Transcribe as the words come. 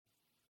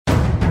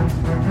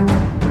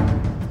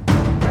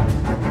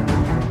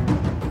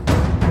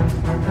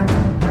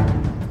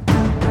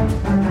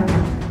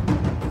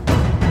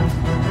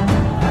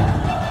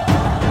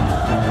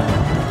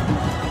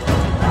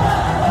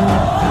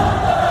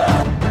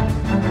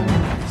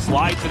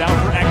Takes it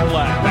out for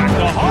Ekblad. Back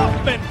to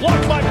Hoffman.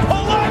 Blocked by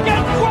Polak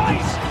and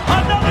Price.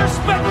 Another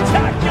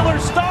spectacular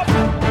stop.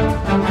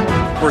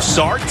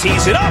 Broussard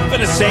tees it up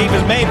and a save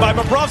is made by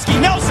Bobrovsky.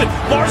 Nelson.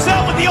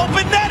 Barzal with the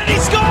open net and he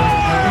scores!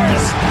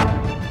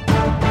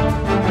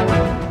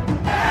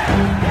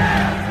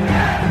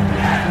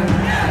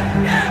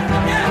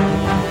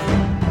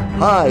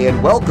 Hi,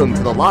 and welcome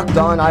to the Locked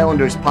On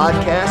Islanders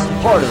podcast,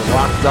 part of the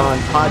Locked On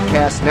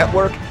Podcast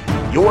Network,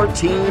 your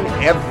team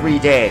every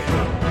day.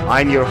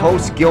 I'm your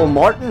host, Gil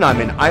Martin. I'm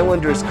an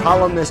Islanders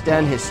columnist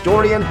and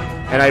historian,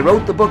 and I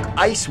wrote the book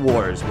Ice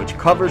Wars, which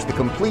covers the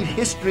complete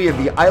history of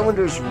the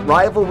Islanders'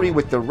 rivalry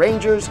with the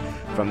Rangers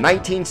from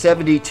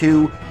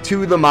 1972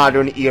 to the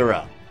modern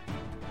era.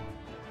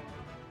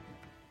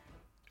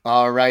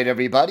 All right,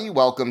 everybody,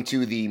 welcome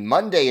to the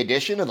Monday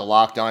edition of the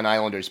Locked On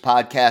Islanders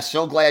podcast.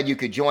 So glad you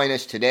could join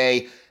us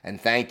today, and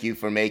thank you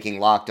for making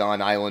Locked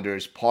On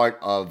Islanders part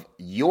of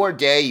your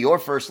day, your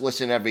first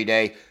listen every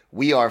day.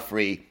 We are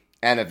free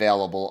and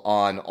available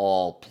on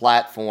all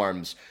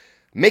platforms.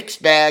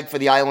 Mixed bag for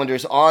the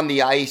Islanders on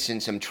the ice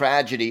and some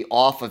tragedy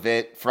off of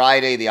it.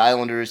 Friday, the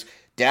Islanders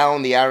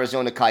down the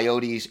Arizona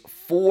Coyotes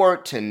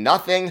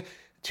 4-0.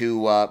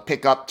 To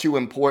pick up two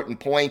important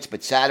points,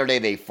 but Saturday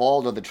they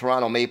fall to the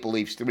Toronto Maple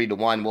Leafs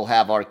 3-1. We'll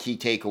have our key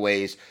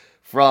takeaways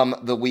from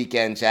the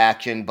weekend's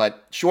action,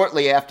 but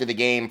shortly after the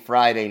game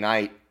Friday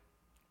night,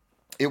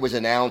 it was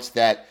announced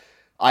that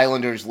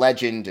Islanders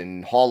legend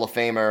and Hall of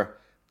Famer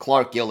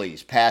Clark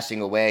Gillies passing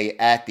away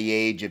at the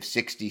age of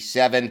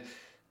 67.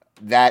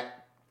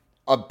 That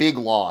a big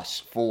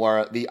loss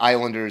for the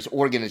Islanders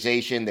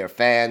organization, their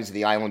fans,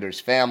 the Islanders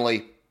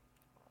family,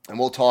 and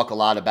we'll talk a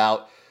lot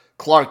about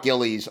Clark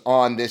Gillies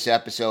on this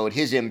episode,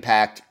 his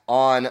impact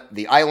on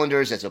the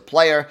Islanders as a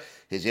player,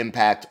 his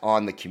impact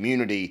on the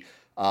community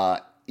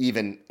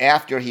even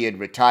after he had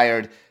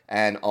retired,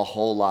 and a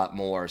whole lot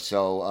more.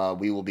 So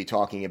we will be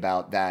talking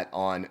about that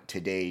on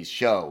today's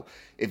show.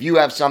 If you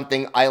have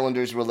something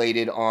Islanders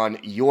related on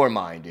your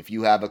mind, if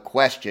you have a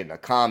question, a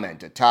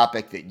comment, a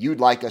topic that you'd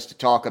like us to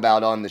talk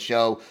about on the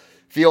show,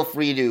 feel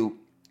free to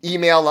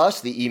email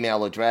us. The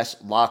email address,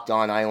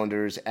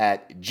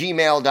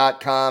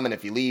 lockedonislanders@gmail.com. And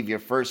if you leave your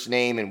first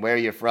name and where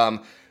you're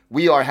from,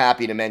 we are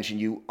happy to mention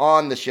you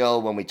on the show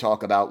when we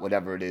talk about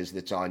whatever it is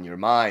that's on your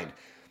mind.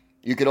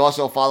 You could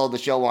also follow the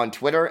show on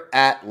Twitter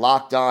at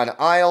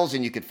LockedOnIsles,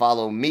 and you could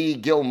follow me,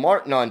 Gil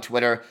Martin, on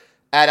Twitter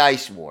at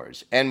Ice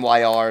Wars,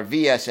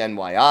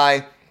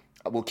 NYRVSNYI.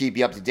 We'll keep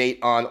you up to date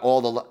on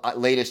all the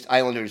latest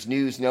Islanders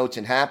news, notes,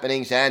 and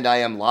happenings, and I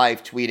am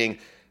live tweeting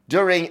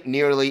during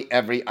nearly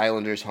every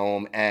Islanders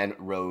home and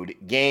road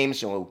game.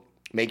 So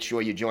make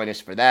sure you join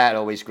us for that.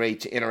 Always great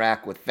to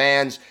interact with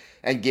fans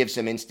and give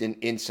some instant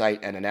insight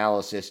and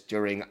analysis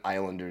during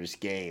Islanders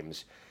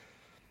games.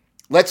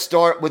 Let's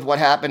start with what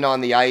happened on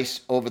the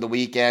ice over the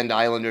weekend.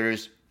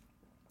 Islanders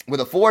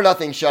with a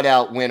 4-0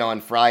 shutout win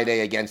on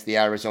Friday against the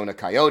Arizona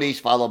Coyotes,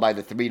 followed by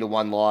the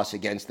 3-1 loss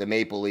against the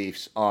Maple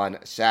Leafs on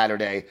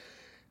Saturday.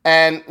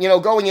 And,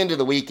 going into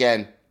the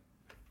weekend,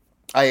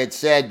 I had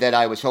said that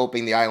I was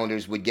hoping the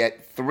Islanders would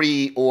get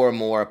 3 or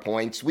more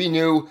points. We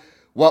knew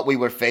what we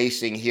were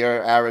facing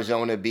here,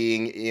 Arizona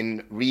being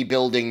in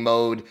rebuilding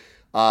mode,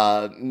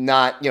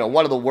 not,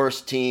 one of the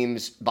worst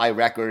teams by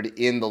record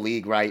in the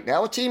league right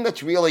now, a team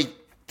that's really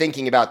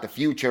thinking about the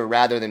future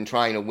rather than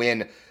trying to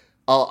win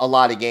a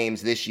lot of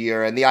games this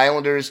year. And the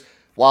Islanders,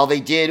 while they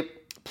did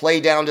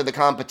play down to the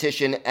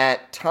competition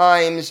at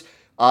times,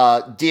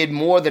 did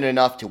more than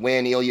enough to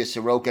win. Ilya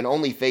Sorokin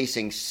only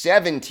facing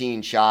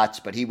 17 shots,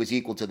 but he was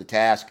equal to the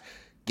task,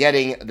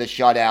 getting the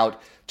shutout.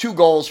 2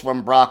 goals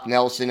from Brock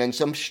Nelson and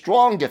some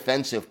strong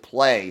defensive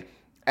play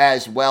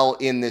as well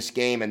in this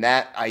game, and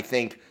that, I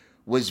think,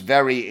 was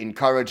very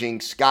encouraging.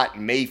 Scott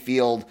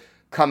Mayfield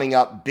coming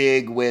up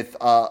big with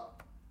a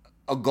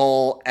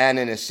goal and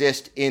an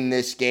assist in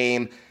this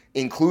game,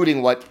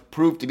 including what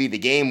proved to be the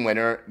game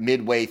winner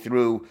midway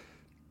through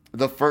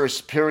the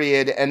first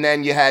period. And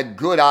then you had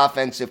good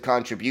offensive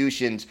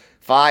contributions,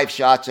 5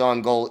 shots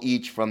on goal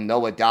each from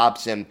Noah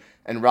Dobson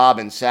and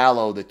Robin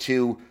Salo, the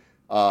two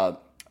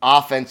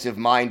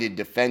offensive-minded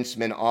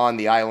defensemen on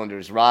the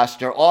Islanders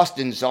roster.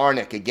 Austin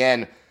Czarnik,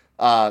 again,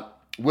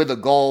 with a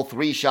goal,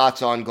 3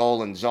 shots on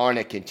goal, and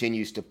Czarnik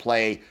continues to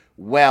play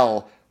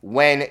well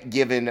when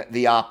given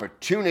the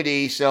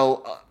opportunity.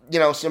 So,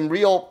 some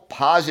real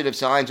positive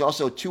signs.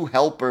 Also, 2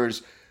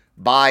 helpers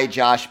by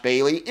Josh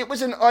Bailey. It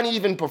was an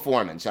uneven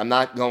performance. I'm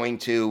not going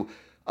to,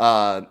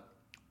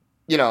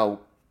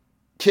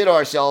 kid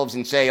ourselves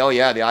and say, oh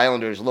yeah, the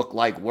Islanders look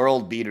like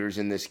world beaters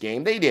in this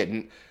game. They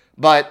didn't,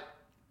 but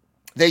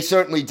they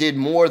certainly did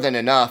more than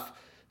enough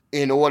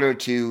in order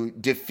to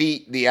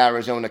defeat the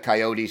Arizona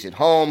Coyotes at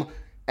home.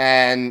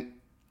 And,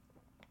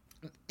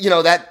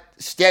 that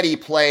steady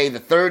play, the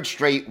 3rd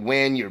straight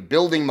win, you're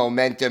building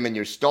momentum and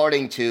you're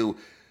starting to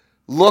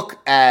look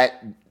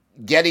at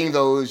getting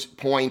those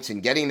points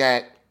and getting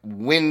that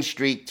win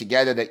streak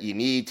together that you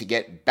need to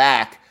get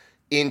back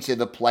into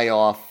the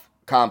playoff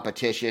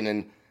competition.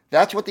 And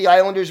that's what the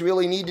Islanders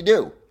really need to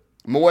do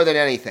more than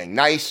anything.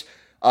 Nice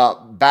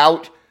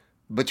bout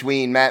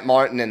between Matt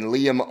Martin and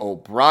Liam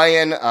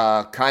O'Brien.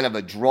 Kind of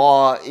a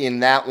draw in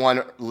that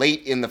one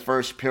late in the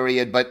first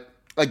period. But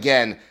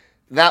again,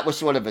 that was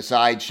sort of a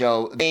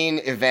sideshow. The main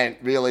event,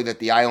 really, that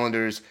the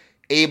Islanders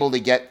able to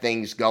get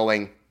things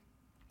going.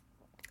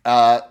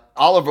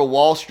 Oliver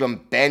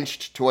Wahlstrom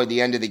benched toward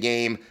the end of the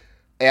game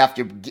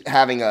after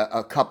having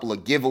a couple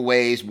of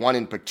giveaways, one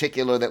in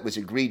particular that was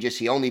egregious.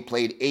 He only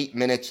played 8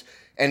 minutes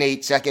and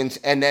 8 seconds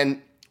and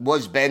then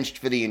was benched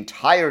for the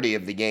entirety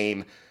of the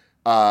game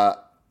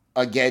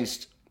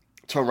against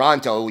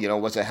Toronto.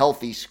 Was a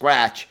healthy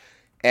scratch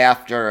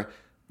after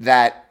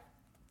that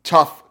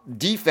tough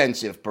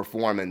defensive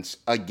performance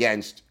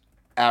against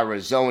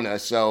Arizona.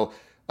 So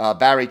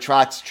Barry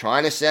Trotz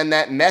trying to send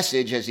that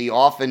message, as he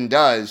often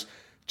does,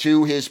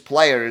 to his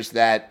players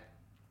that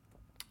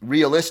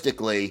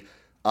realistically,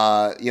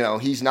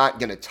 he's not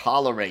going to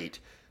tolerate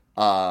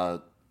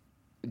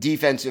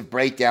defensive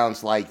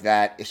breakdowns like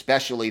that,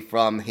 especially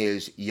from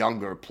his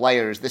younger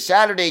players. The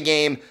Saturday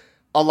game,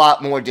 a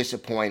lot more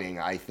disappointing,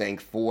 I think,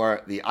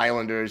 for the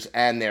Islanders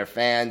and their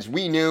fans.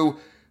 We knew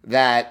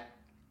that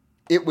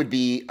it would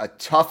be a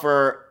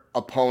tougher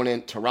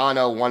opponent.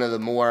 Toronto, one of the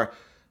more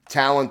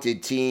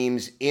talented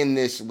teams in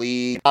this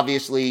league.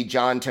 Obviously,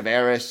 John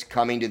Tavares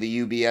coming to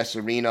the UBS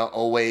Arena,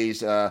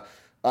 always an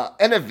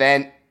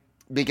event,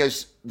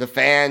 because the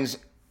fans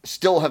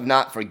still have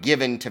not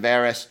forgiven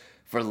Tavares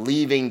for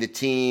leaving the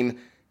team.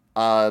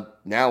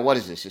 Now, what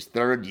is this, his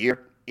third year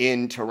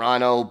in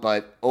Toronto?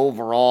 But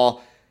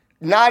overall,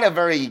 not a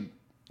very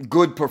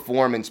good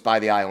performance by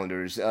the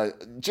Islanders.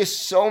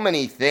 Just so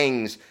many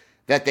things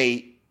that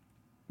they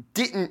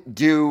didn't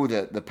do.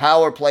 The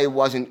power play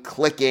wasn't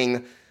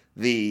clicking.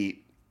 The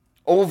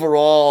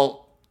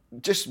overall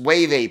just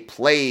way they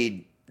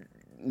played,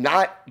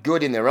 not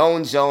good in their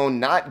own zone,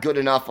 not good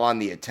enough on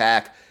the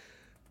attack.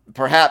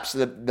 Perhaps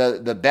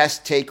the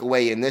best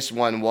takeaway in this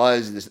one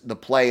was the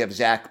play of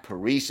Zach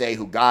Parise,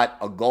 who got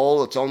a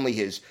goal. It's only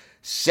his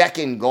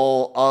second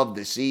goal of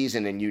the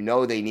season, and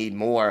they need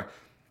more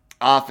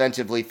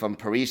offensively from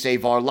Parise.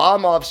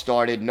 Varlamov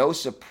started, no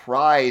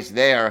surprise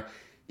there.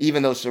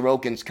 Even though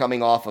Sorokin's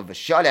coming off of a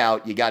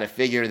shutout, you got to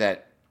figure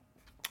that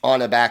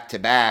on a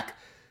back-to-back,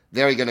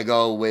 they're going to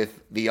go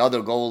with the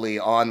other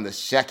goalie on the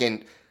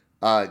second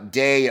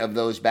day of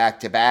those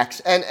back-to-backs.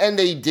 And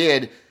they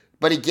did.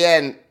 But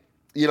again,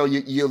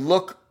 you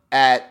look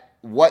at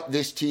what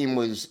this team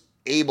was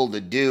able to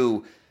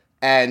do,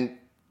 and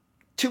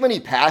too many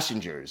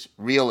passengers,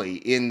 really,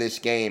 in this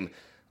game.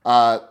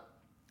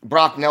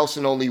 Brock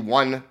Nelson, only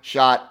one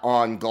shot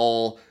on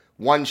goal.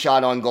 One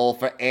shot on goal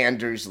for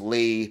Anders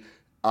Lee.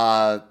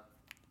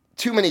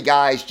 Too many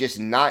guys just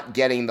not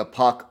getting the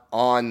puck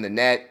on the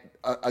net.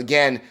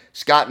 Again,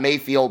 Scott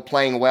Mayfield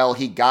playing well.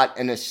 He got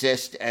an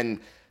assist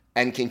and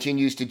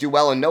continues to do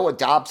well. And Noah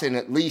Dobson,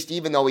 at least,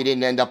 even though he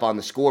didn't end up on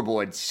the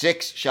scoreboard,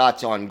 6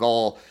 shots on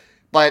goal.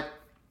 But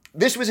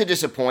this was a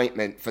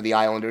disappointment for the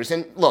Islanders.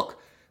 And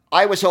look,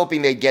 I was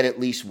hoping they'd get at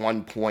least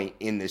 1 point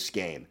in this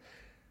game.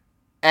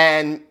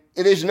 And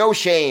there's no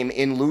shame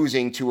in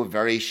losing to a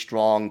very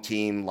strong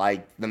team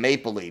like the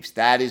Maple Leafs.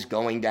 That is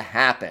going to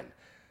happen.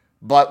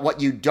 But what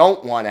you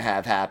don't want to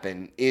have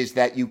happen is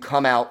that you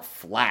come out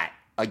flat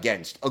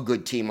against a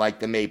good team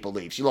like the Maple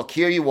Leafs. Look,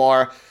 here you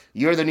are.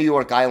 You're the New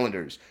York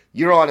Islanders.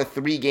 You're on a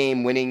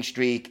 3-game winning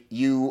streak.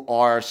 You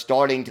are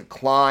starting to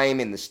climb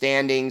in the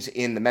standings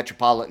in the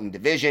Metropolitan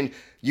Division.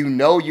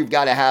 You've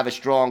got to have a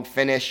strong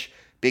finish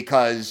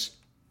because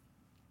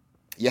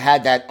you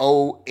had that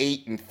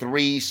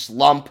 0-8-3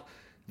 slump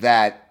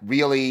that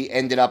really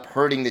ended up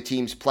hurting the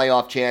team's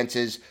playoff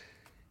chances.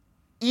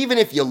 Even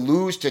if you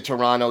lose to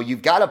Toronto,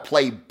 you've got to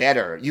play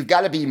better. You've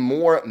got to be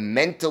more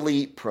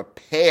mentally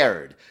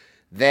prepared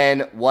than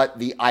what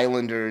the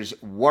Islanders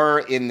were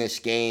in this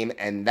game.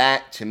 And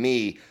that, to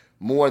me,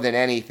 more than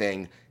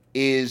anything,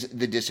 is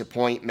the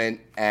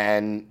disappointment.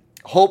 And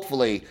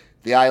hopefully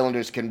the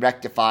Islanders can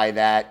rectify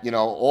that.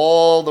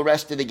 All the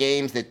rest of the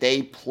games that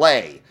they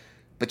play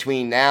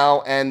between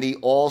now and the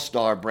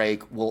All-Star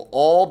break will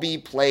all be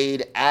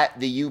played at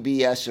the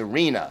UBS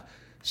Arena.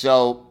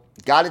 So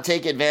got to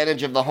take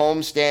advantage of the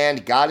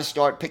homestand, got to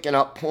start picking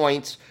up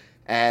points,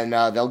 and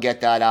they'll get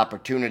that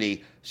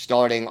opportunity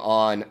starting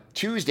on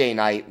Tuesday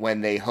night when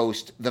they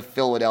host the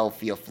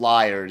Philadelphia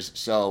Flyers.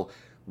 So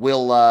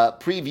we'll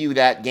preview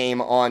that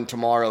game on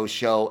tomorrow's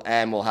show,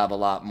 and we'll have a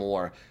lot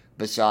more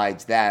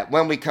besides that.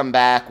 When we come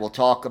back, we'll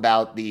talk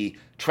about the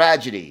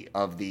tragedy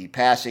of the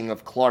passing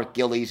of Clark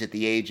Gillies at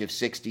the age of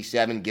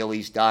 67.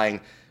 Gillies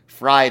dying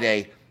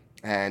Friday,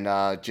 and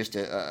just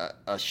a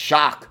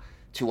shock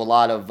to a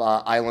lot of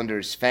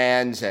Islanders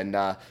fans. And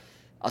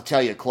I'll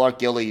tell you, Clark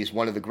Gillies is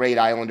one of the great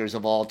Islanders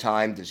of all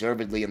time,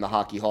 deservedly in the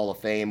Hockey Hall of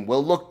Fame.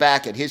 We'll look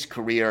back at his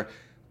career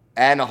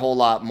and a whole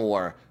lot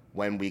more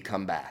when we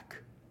come back.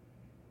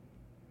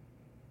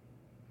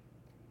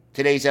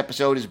 Today's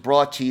episode is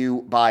brought to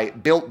you by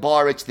Built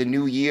Bar. It's the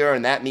new year,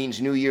 and that means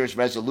New Year's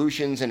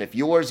resolutions. And if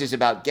yours is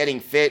about getting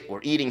fit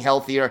or eating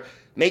healthier,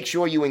 make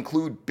sure you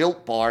include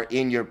Built Bar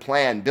in your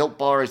plan. Built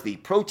Bar is the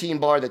protein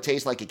bar that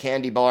tastes like a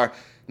candy bar,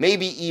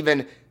 maybe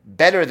even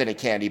better than a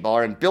candy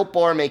bar, and Built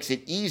Bar makes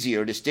it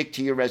easier to stick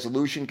to your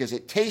resolution because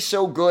it tastes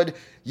so good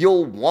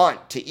you'll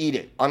want to eat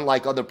it.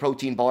 Unlike other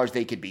protein bars,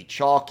 they could be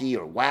chalky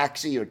or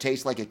waxy or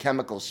taste like a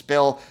chemical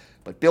spill.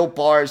 But Built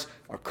Bars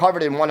are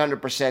covered in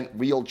 100%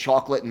 real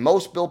chocolate, and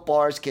most Built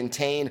Bars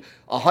contain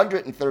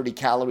 130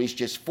 calories,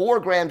 just 4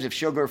 grams of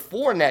sugar,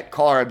 4 net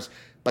carbs,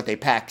 but they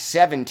pack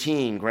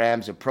 17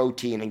 grams of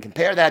protein. And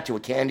compare that to a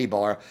candy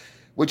bar,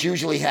 which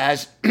usually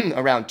has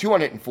around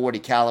 240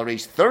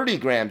 calories, 30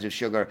 grams of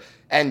sugar,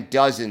 and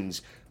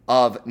dozens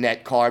of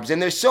net carbs.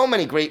 And there's so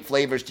many great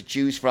flavors to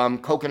choose from: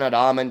 coconut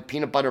almond,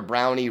 peanut butter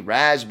brownie,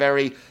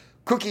 raspberry,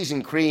 cookies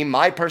and cream,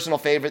 my personal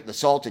favorite, the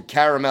salted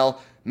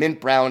caramel, mint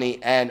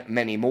brownie, and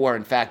many more.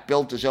 In fact,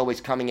 Built is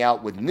always coming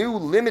out with new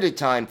limited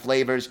time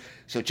flavors,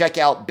 so check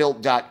out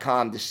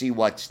Built.com to see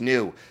what's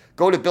new.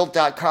 Go to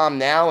Built.com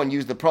now and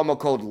use the promo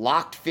code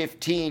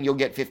LOCKED15. You'll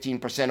get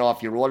 15%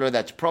 off your order.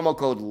 That's promo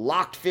code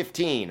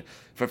LOCKED15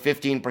 for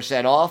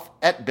 15% off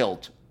at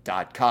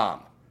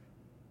Built.com.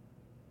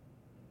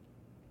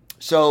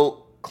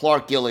 So,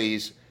 Clark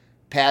Gillies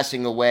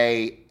passing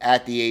away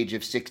at the age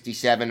of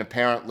 67,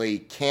 apparently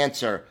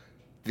cancer,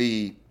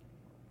 the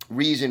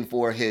reason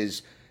for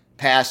his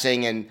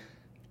passing. And,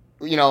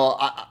 you know,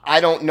 I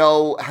don't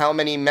know how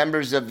many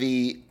members of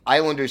the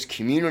Islanders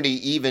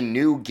community even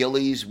knew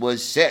Gillies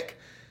was sick,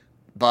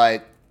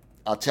 but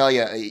I'll tell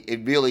you,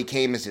 it really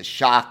came as a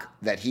shock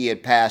that he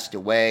had passed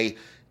away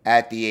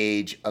at the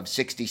age of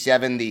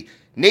 67. The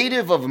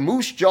native of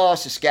Moose Jaw,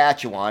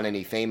 Saskatchewan, and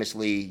he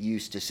famously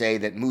used to say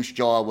that Moose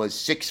Jaw was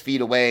 6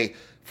 feet away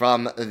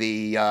from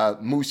the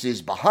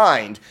Moose's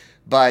behind,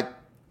 but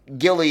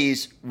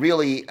Gillies,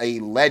 really a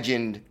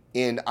legend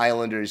in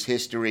Islanders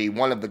history,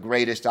 one of the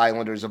greatest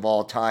Islanders of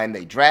all time.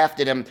 They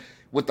drafted him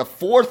with the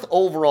 4th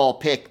overall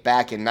pick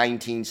back in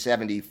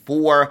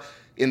 1974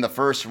 in the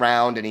first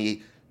round, and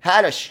he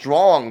had a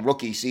strong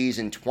rookie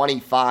season,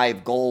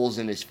 25 goals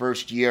in his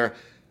first year,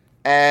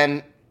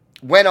 and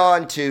went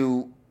on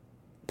to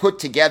put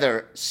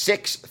together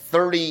 6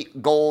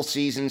 30-goal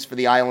seasons for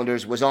the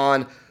Islanders, was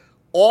on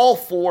all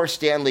 4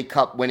 Stanley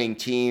Cup winning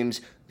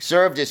teams,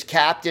 served as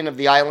captain of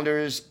the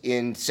Islanders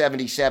in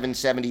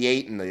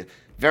 77-78 and the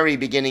very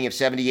beginning of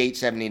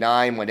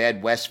 78-79 when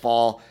Ed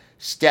Westfall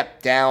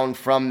stepped down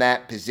from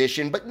that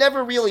position, but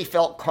never really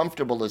felt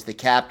comfortable as the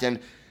captain.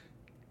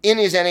 In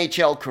his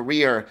NHL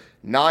career,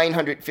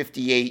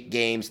 958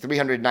 games,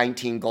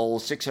 319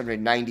 goals,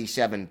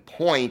 697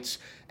 points,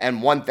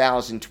 and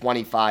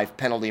 1,025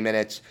 penalty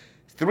minutes.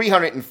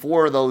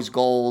 304 of those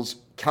goals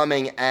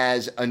coming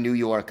as a New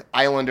York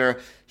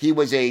Islander. He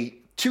was a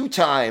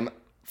 2-time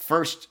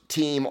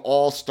first-team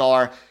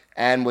All-Star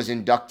and was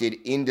inducted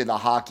into the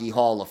Hockey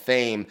Hall of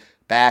Fame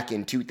back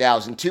in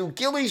 2002.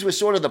 Gillies was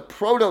sort of the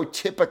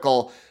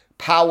prototypical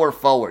power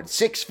forward,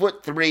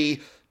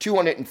 6'3",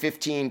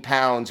 215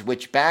 pounds,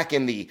 which back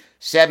in the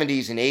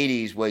 70s and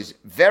 80s was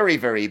very,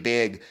 very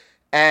big.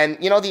 And,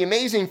 you know, the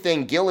amazing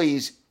thing,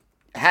 Gillies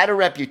had a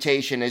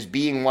reputation as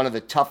being one of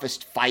the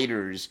toughest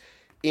fighters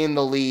in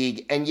the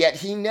league, and yet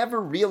he never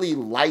really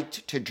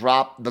liked to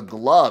drop the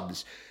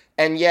gloves.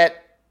 And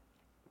yet,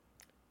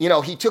 you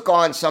know, he took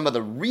on some of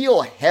the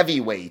real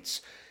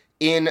heavyweights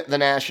in the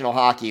National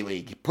Hockey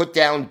League. He put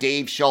down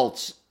Dave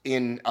Schultz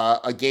in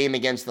a game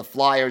against the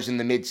Flyers in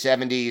the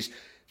mid-70s.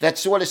 That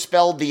sort of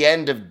spelled the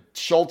end of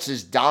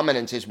Schultz's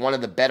dominance as one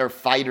of the better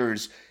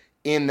fighters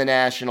in the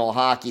National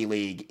Hockey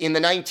League. In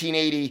the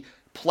 1980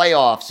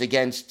 playoffs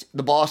against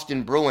the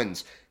Boston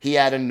Bruins, he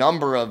had a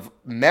number of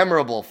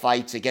memorable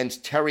fights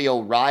against Terry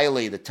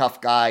O'Reilly, the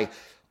tough guy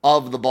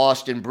of the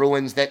Boston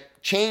Bruins,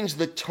 that changed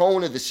the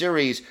tone of the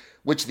series,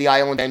 which the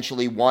Islanders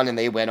eventually won, and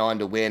they went on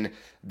to win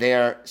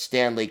their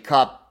Stanley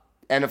Cup.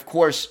 And of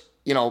course,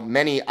 you know,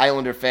 many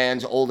Islander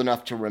fans old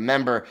enough to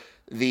remember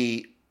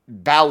the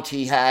bout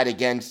he had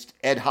against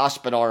Ed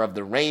Hospodar of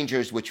the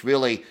Rangers, which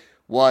really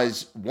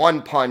was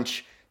one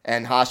punch,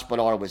 and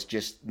Hospodar was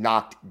just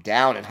knocked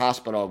down, and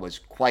Hospodar was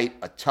quite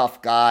a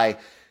tough guy.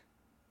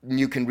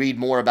 You can read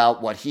more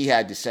about what he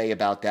had to say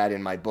about that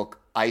in my book,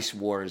 Ice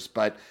Wars.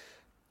 But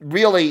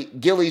really,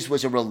 Gillies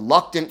was a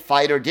reluctant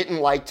fighter, didn't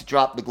like to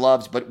drop the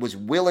gloves, but was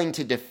willing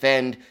to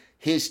defend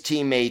his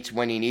teammates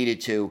when he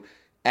needed to.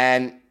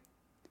 And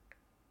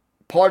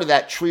part of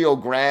that trio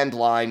grand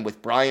line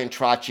with Brian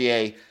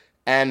Trottier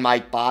and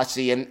Mike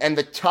Bossy, and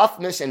the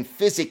toughness and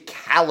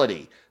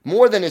physicality,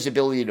 more than his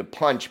ability to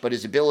punch, but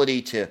his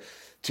ability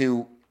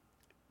to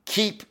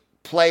keep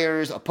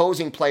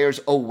opposing players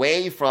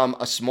away from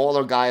a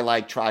smaller guy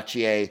like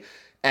Trottier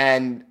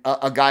and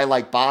a guy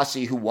like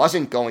Bossy, who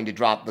wasn't going to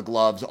drop the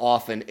gloves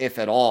often, if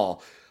at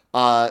all,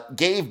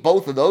 gave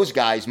both of those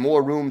guys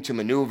more room to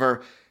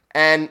maneuver.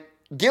 And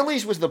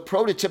Gillies was the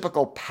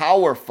prototypical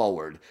power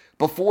forward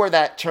before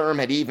that term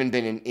had even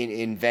been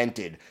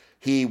invented.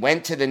 He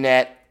went to the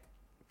net,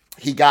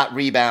 he got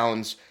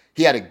rebounds,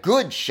 he had a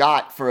good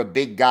shot for a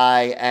big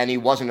guy, and he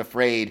wasn't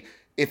afraid.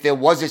 If there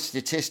was a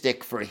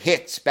statistic for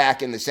hits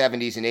back in the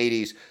 70s and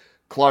 80s,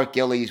 Clark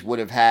Gillies would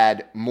have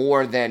had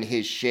more than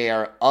his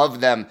share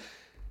of them.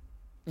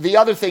 The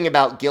other thing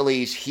about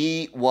Gillies,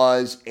 he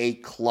was a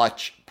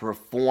clutch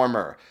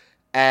performer.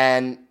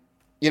 And,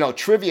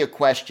 trivia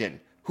question,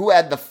 who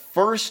had the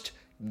first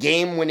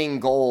game-winning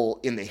goal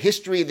in the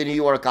history of the New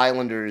York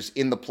Islanders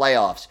in the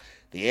playoffs?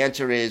 The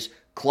answer is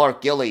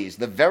Clark Gillies.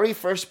 The very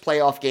first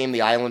playoff game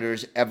the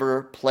Islanders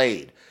ever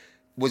played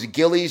was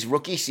Gillies'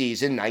 rookie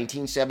season,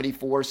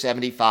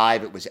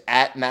 1974-75. It was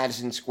at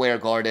Madison Square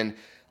Garden.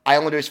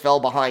 Islanders fell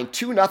behind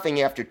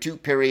 2-0 after 2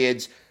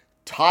 periods,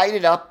 tied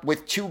it up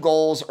with 2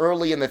 goals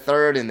early in the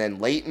third, and then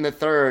late in the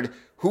third,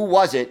 who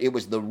was it? It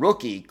was the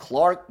rookie,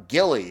 Clark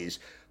Gillies,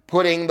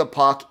 putting the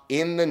puck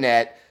in the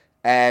net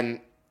and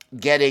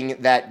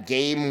getting that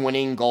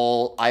game-winning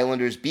goal.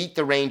 Islanders beat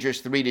the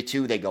Rangers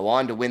 3-2. They go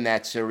on to win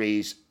that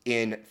series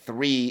in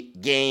 3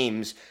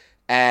 games.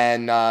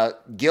 And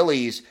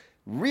Gillies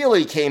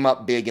really came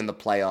up big in the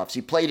playoffs.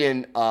 He played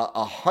in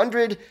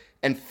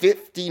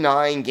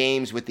 159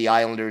 games with the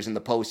Islanders in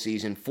the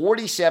postseason,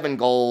 47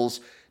 goals,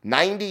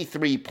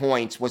 93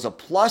 points, was a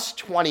plus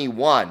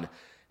 21,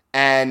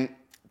 and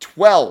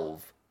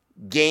 12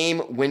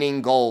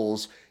 game-winning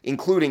goals,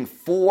 including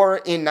 4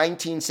 in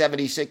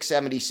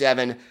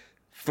 1976-77,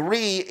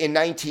 3 in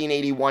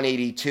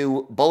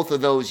 1981-82. Both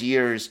of those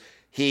years,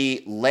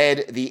 he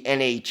led the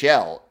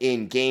NHL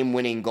in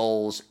game-winning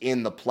goals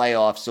in the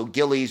playoffs. So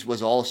Gillies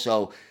was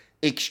also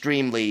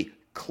extremely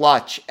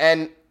clutch.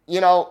 And,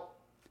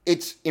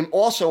 it's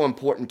also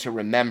important to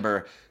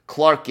remember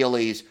Clark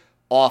Gillies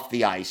off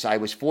the ice. I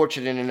was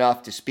fortunate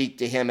enough to speak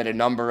to him at a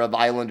number of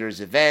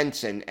Islanders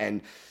events,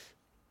 and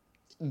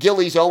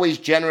Gillies always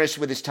generous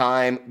with his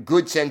time,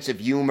 good sense of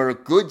humor,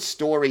 good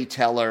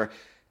storyteller,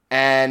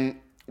 and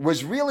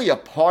was really a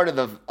part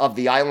of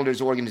the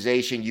Islanders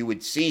organization. You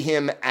would see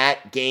him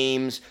at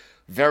games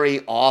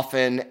very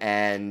often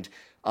and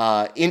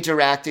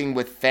interacting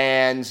with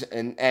fans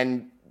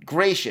and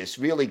gracious,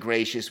 really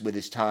gracious with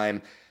his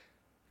time.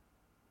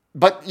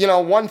 But,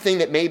 one thing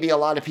that maybe a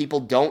lot of people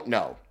don't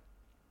know,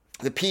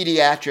 the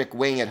pediatric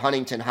wing at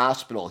Huntington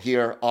Hospital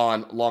here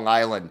on Long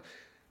Island,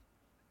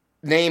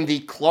 named the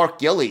Clark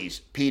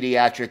Gillies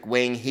Pediatric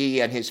Wing.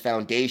 He and his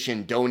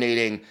foundation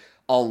donating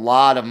a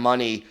lot of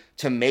money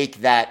to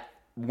make that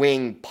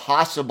wing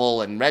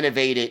possible and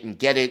renovate it and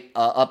get it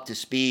up to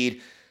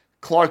speed.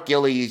 Clark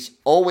Gillies,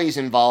 always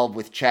involved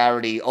with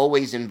charity,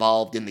 always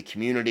involved in the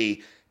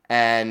community.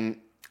 And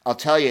I'll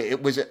tell you,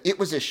 it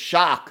was a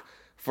shock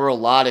for a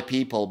lot of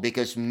people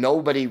because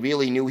nobody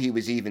really knew he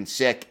was even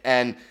sick.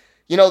 And,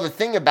 the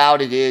thing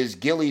about it is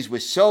Gillies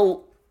was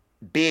so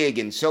big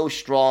and so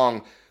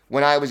strong.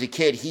 When I was a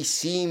kid, he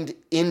seemed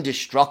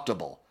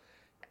indestructible.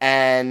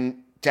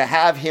 And to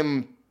have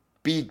him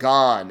be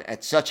gone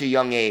at such a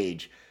young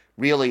age,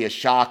 really a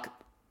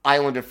shock.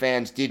 Islander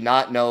fans did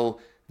not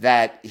know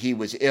that he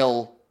was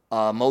ill,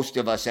 most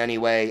of us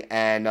anyway,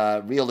 and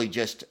really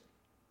just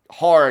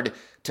hard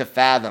to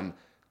fathom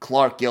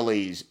Clark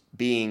Gillies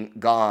being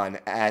gone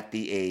at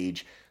the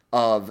age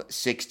of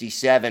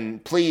 67.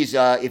 Please,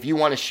 if you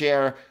want to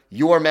share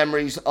your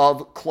memories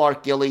of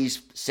Clark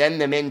Gillies, send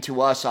them in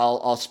to us.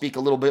 I'll speak a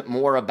little bit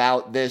more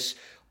about this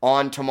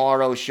on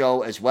tomorrow's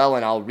show as well,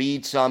 and I'll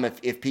read some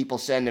if people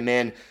send them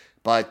in.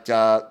 But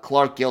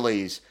Clark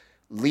Gillies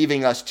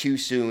leaving us too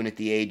soon at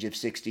the age of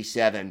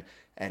 67,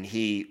 and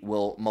he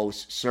will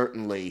most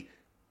certainly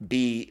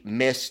be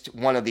missed.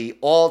 One of the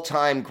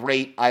all-time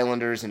great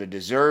Islanders and a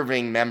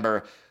deserving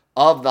member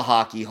of the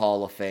Hockey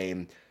Hall of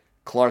Fame,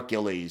 Clark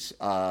Gillies.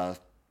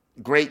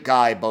 Great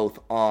guy both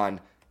on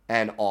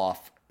and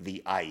off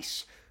the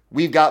ice.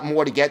 We've got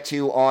more to get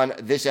to on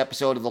this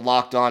episode of the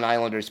Locked On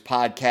Islanders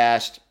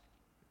podcast.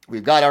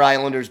 We've got our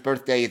Islanders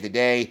birthday of the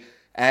day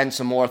and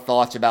some more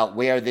thoughts about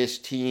where this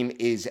team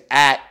is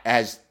at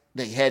as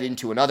they head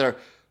into another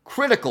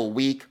critical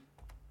week.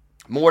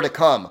 More to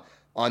come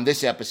on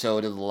this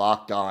episode of the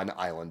Locked On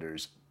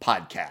Islanders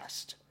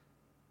podcast.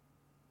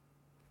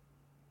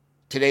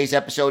 Today's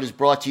episode is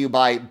brought to you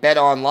by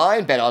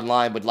BetOnline.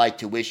 BetOnline would like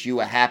to wish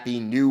you a happy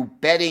new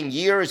betting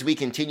year as we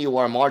continue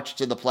our march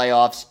to the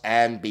playoffs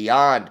and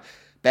beyond.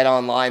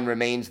 BetOnline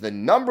remains the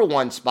number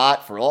one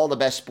spot for all the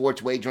best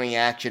sports wagering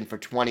action for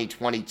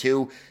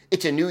 2022.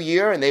 It's a new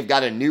year and they've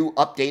got a new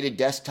updated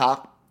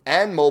desktop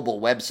and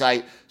mobile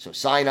website. So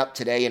sign up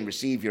today and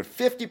receive your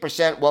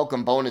 50%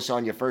 welcome bonus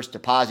on your first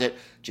deposit.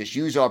 Just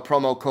use our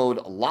promo code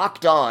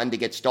LOCKEDON to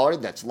get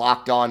started. That's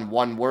locked on,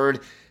 one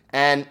word.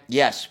 And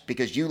yes,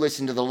 because you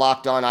listen to the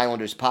Locked On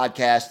Islanders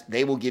podcast,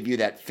 they will give you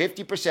that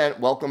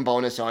 50% welcome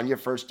bonus on your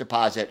first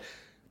deposit.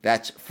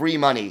 That's free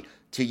money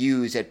to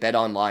use at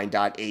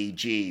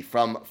betonline.ag.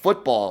 From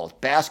football,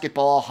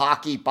 basketball,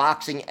 hockey,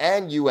 boxing,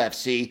 and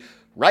UFC,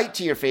 right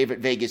to your favorite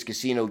Vegas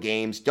casino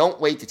games.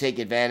 Don't wait to take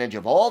advantage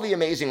of all the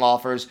amazing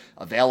offers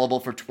available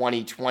for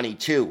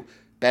 2022.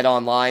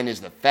 BetOnline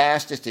is the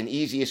fastest and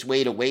easiest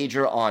way to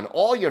wager on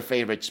all your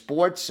favorite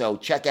sports, so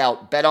check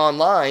out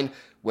BetOnline,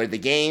 where the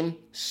game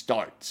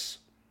starts.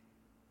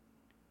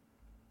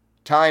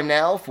 Time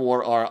now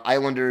for our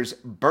Islanders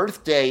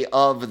birthday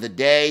of the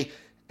day,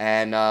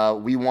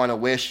 and we want to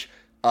wish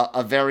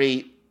a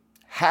very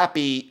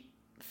happy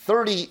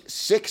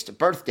 36th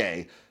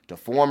birthday to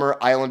former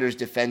Islanders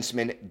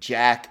defenseman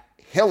Jack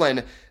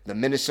Hillen, the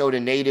Minnesota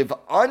native,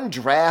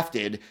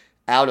 undrafted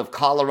out of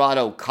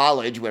Colorado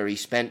College, where he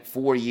spent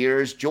 4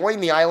 years,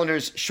 joined the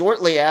Islanders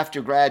shortly after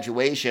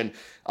graduation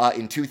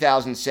in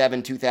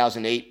 2007,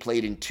 2008,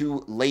 played in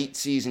 2 late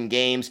season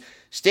games,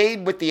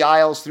 stayed with the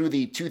Isles through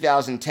the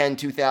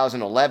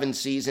 2010-2011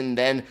 season,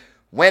 then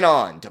went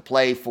on to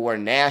play for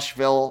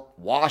Nashville,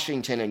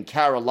 Washington, and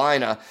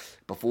Carolina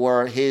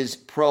before his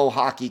pro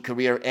hockey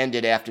career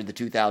ended after the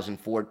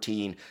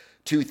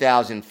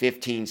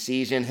 2014-2015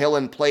 season.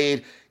 Hillen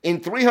played in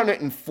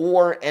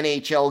 304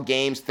 NHL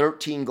games,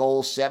 13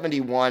 goals,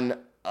 71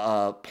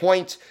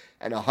 points,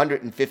 and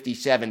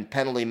 157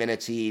 penalty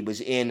minutes. He was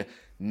in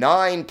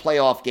 9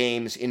 playoff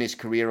games in his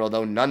career,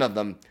 although none of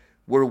them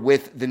were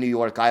with the New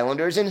York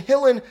Islanders. And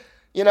Hillen,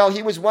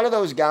 he was one of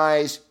those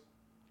guys,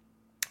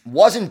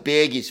 wasn't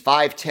big. He's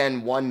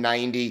 5'10",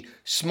 190,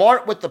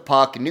 smart with the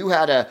puck, knew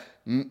how to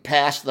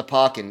pass the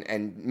puck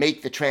and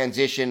make the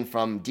transition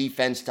from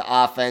defense to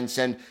offense,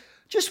 and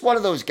just one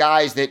of those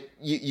guys that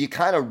you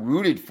kind of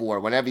rooted for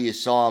whenever you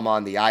saw him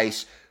on the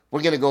ice.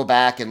 We're going to go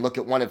back and look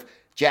at one of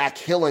Jack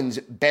Hillen's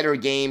better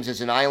games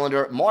as an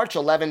Islander. March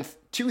 11th,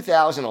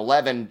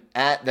 2011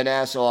 at the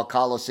Nassau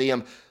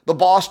Coliseum. The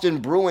Boston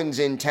Bruins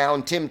in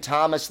town. Tim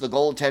Thomas, the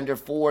goaltender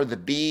for the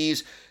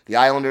Bees. The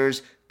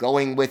Islanders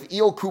going with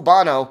Il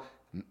Cubano,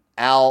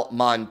 Al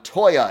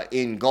Montoya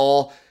in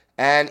goal.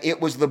 And it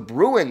was the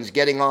Bruins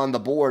getting on the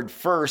board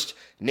first.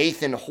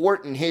 Nathan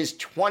Horton, his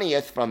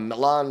 20th from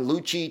Milan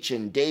Lucic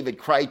and David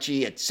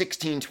Krejci at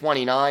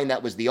 16:29.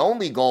 That was the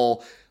only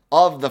goal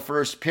of the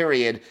first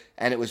period,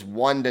 and it was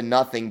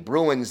 1-0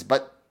 Bruins.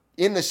 But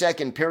in the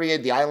second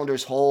period, the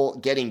Islanders' hole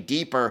getting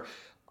deeper.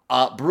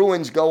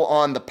 Bruins go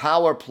on the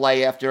power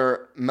play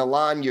after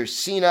Milan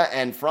Ursina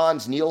and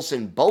Franz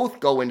Nielsen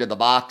both go into the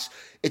box.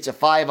 It's a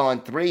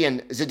 5-on-3,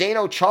 and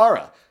Zdeno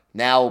Chara,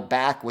 now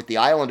back with the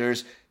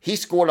Islanders, he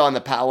scored on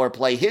the power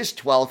play, his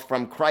 12th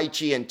from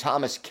Krejci and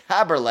Thomas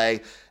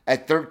Kaberle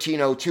at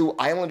 13:02.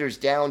 Islanders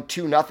down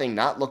 2-0,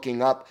 not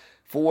looking up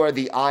for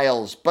the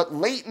Isles. But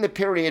late in the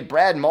period,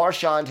 Brad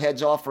Marchand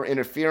heads off for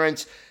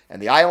interference,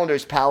 and the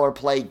Islanders' power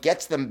play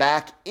gets them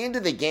back into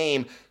the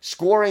game,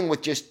 scoring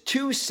with just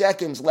 2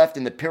 seconds left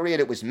in the period.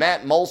 It was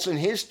Matt Moulson,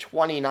 his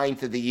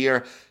 29th of the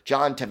year,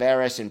 John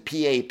Tavares and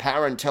P.A.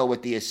 Parenteau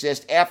with the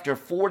assist. After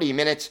 40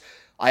 minutes,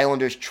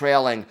 Islanders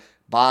trailing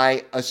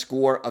by a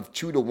score of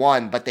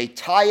 2-1, but they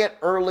tie it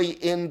early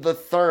in the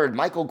third.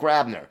 Michael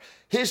Grabner,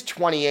 his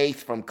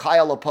 28th from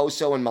Kyle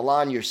Oposo and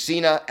Milan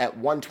Ursina at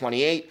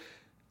 1:28.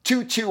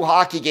 2-2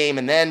 hockey game,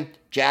 and then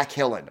Jack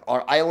Hillen,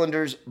 our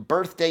Islanders'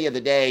 birthday of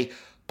the day,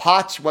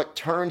 pots what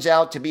turns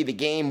out to be the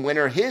game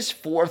winner, his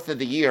 4th of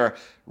the year.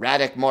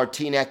 Radek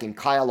Martinek and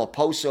Kyle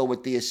Oposo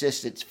with the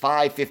assist. It's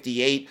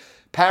 5:58.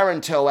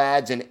 Parenteau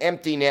adds an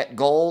empty net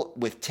goal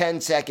with 10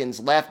 seconds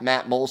left.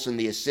 Matt Moulson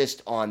the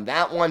assist on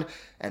that one.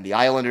 And the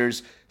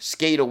Islanders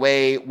skate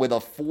away with a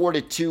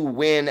 4-2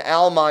 win.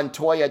 Al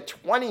Montoya,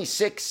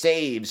 26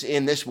 saves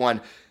in this one.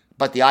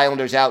 But the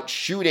Islanders out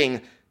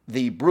shooting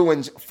the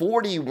Bruins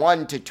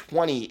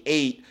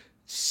 41-28.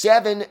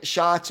 7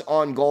 shots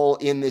on goal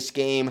in this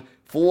game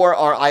for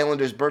our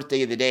Islanders'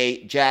 birthday of the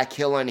day. Jack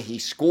Hillen, he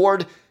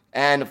scored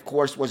and, of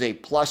course, was a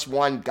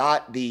 +1.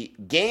 Got the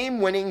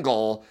game-winning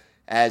goal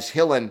as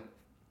Hillen,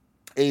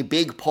 a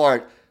big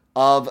part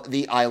of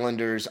the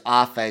Islanders'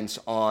 offense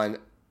on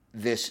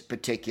this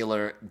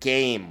particular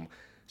game.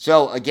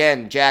 So,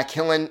 again, Jack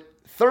Hillen,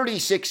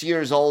 36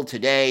 years old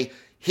today.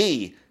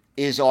 He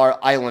is our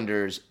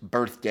Islanders'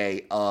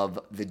 birthday of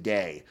the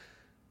day.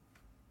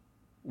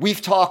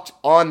 We've talked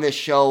on this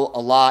show a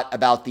lot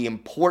about the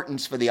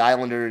importance for the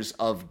Islanders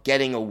of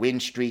getting a win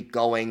streak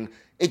going.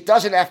 It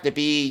doesn't have to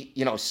be,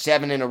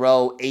 7 in a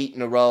row, 8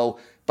 in a row,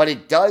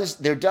 but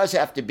there does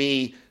have to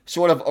be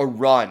sort of a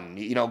run,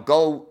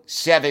 go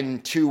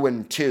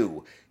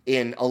 7-2-2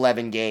 in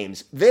 11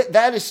 games.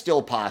 That is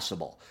still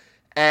possible.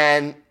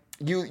 And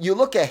you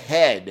look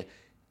ahead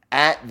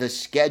at the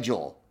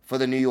schedule for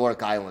the New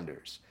York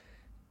Islanders,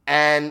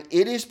 and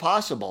it is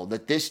possible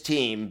that this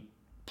team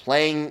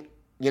playing,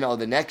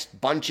 the next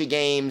bunch of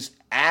games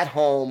at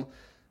home,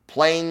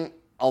 playing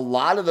a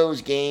lot of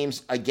those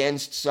games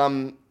against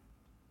some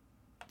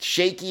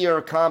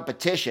shakier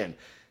competition,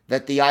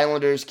 that the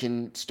Islanders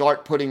can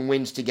start putting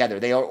wins together.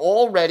 They are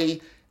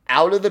already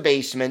out of the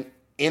basement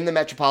in the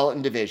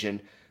Metropolitan Division.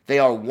 They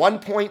are 1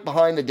 point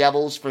behind the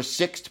Devils for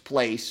 6th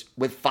place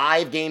with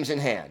 5 games in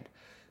hand.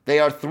 They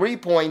are 3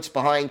 points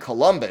behind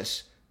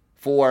Columbus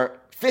for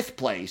 5th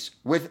place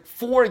with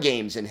 4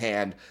 games in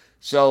hand.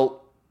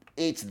 So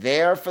it's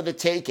there for the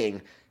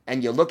taking.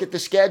 And you look at the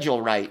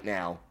schedule right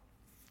now.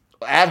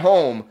 At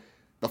home,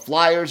 the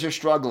Flyers are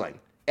struggling.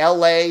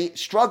 LA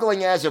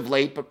struggling as of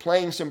late, but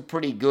playing some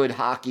pretty good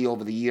hockey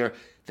over the year.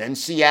 Then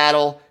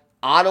Seattle,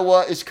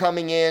 Ottawa is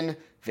coming in,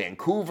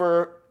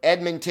 Vancouver,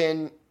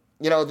 Edmonton.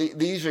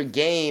 These are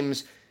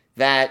games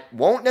that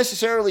won't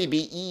necessarily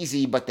be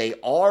easy, but they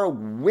are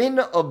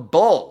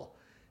winnable.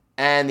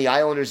 And the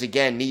Islanders,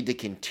 again, need to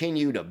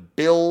continue to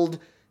build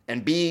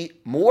and be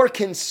more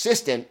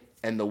consistent,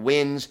 and the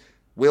wins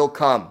will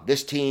come.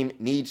 This team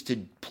needs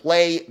to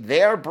play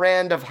their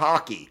brand of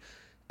hockey,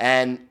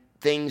 and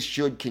things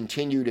should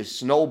continue to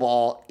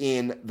snowball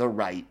in the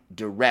right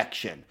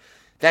direction.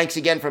 Thanks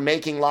again for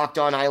making Locked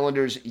On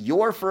Islanders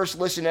your first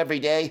listen every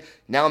day.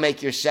 Now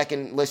make your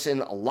second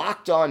listen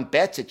Locked On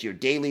Bets. It's your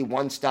daily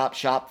one-stop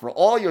shop for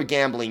all your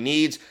gambling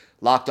needs.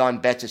 Locked On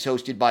Bets is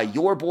hosted by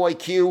your boy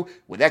Q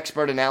with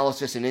expert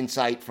analysis and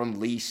insight from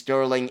Lee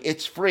Sterling.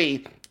 It's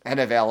free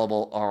and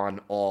available on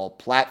all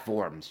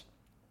platforms.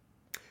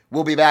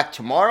 We'll be back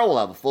tomorrow. We'll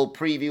have a full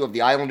preview of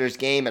the Islanders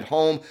game at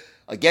home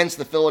against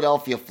the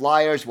Philadelphia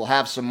Flyers. We'll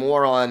have some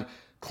more on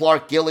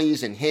Clark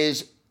Gillies and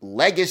his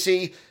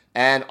legacy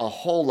and a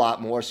whole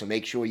lot more, so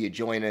make sure you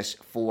join us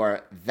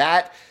for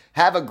that.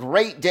 Have a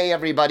great day,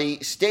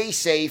 everybody. Stay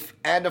safe,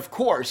 and of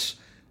course,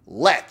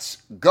 let's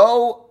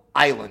go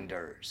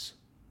Islanders.